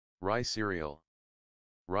Rice cereal.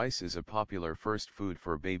 Rice is a popular first food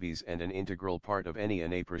for babies and an integral part of any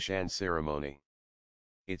Annapurashan ceremony.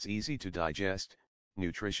 It's easy to digest,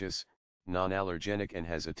 nutritious, non-allergenic and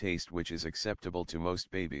has a taste which is acceptable to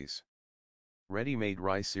most babies. Ready-made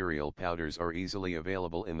rice cereal powders are easily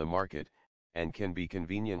available in the market, and can be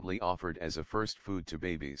conveniently offered as a first food to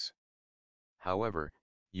babies. However,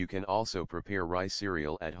 you can also prepare rice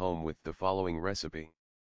cereal at home with the following recipe.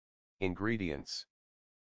 Ingredients: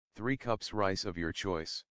 3 cups rice of your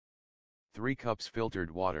choice. 3 cups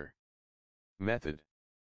filtered water. Method: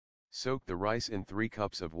 soak the rice in 3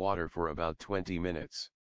 cups of water for about 20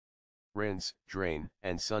 minutes. Rinse, drain,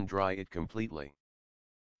 and sun-dry it completely.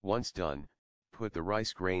 Once done, put the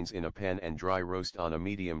rice grains in a pan and dry roast on a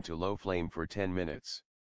medium to low flame for 10 minutes.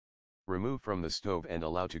 Remove from the stove and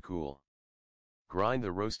allow to cool. Grind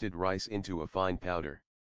the roasted rice into a fine powder.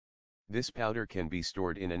 This powder can be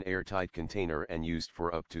stored in an airtight container and used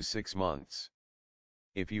for up to 6 months.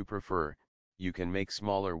 If you prefer, you can make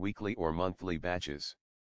smaller weekly or monthly batches.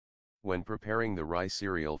 When preparing the rice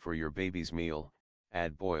cereal for your baby's meal,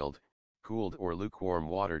 add boiled, cooled or lukewarm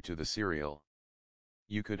water to the cereal.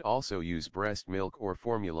 You could also use breast milk or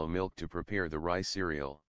formula milk to prepare the rice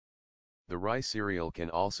cereal. The rice cereal can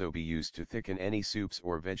also be used to thicken any soups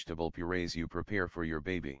or vegetable purees you prepare for your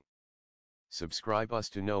baby. Subscribe us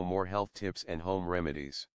to know more health tips and home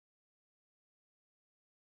remedies.